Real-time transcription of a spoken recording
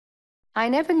I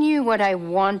never knew what I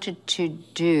wanted to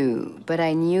do, but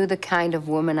I knew the kind of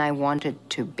woman I wanted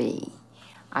to be.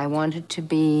 I wanted to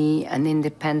be an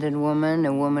independent woman,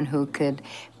 a woman who could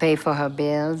pay for her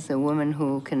bills, a woman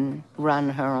who can run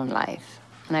her own life.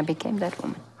 And I became that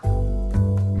woman.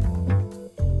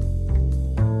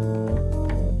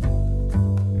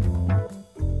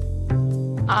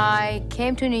 I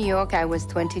came to New York. I was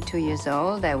 22 years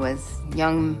old. I was a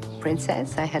young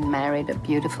princess. I had married a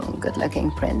beautiful,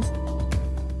 good-looking prince.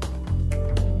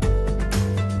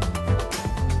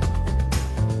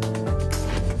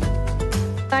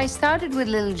 I started with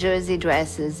little jersey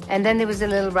dresses, and then there was a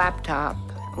little wrap top.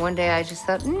 One day I just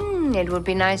thought, it would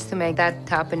be nice to make that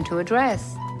top into a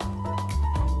dress.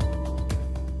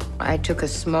 I took a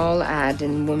small ad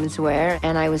in Women's Wear,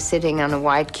 and I was sitting on a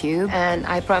white cube, and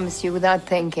I promise you, without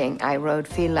thinking, I wrote,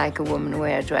 "Feel like a woman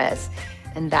wear a dress."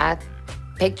 And that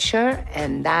picture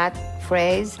and that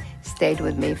phrase stayed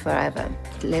with me forever.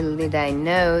 Little did I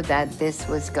know that this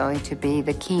was going to be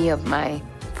the key of my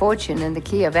fortune and the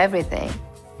key of everything.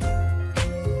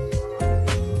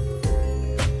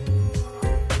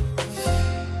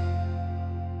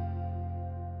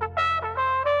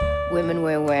 Women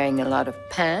were wearing a lot of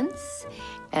pants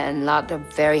and a lot of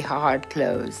very hard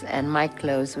clothes, and my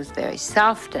clothes was very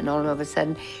soft and all of a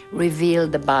sudden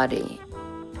revealed the body.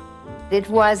 It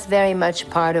was very much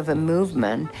part of a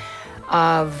movement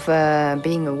of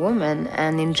being a woman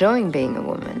and enjoying being a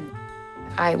woman.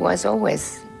 I was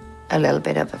always a little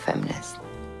bit of a feminist.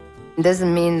 It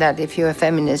doesn't mean that if you're a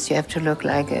feminist, you have to look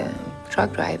like a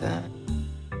truck driver.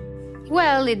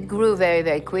 Well, it grew very,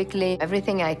 very quickly.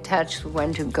 Everything I touched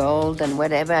went to gold, and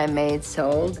whatever I made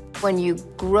sold. When you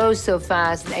grow so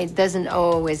fast, it doesn't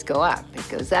always go up. It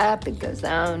goes up, it goes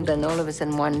down, and all of a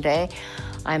sudden one day,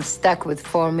 I'm stuck with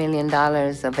 $4 million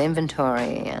of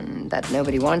inventory and that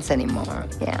nobody wants anymore.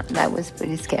 Yeah, that was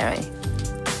pretty scary.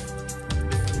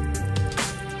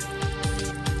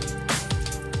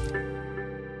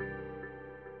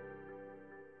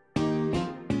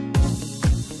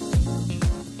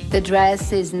 The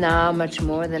dress is now much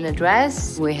more than a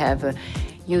dress. We have a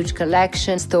huge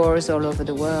collection, stores all over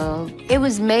the world. It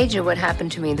was major what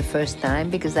happened to me the first time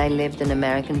because I lived an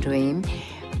American dream.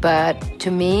 But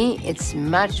to me, it's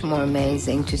much more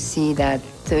amazing to see that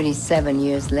 37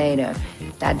 years later,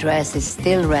 that dress is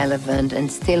still relevant and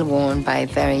still worn by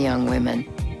very young women.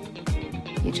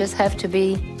 You just have to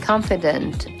be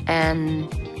confident and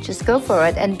just go for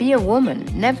it and be a woman.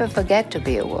 Never forget to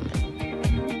be a woman.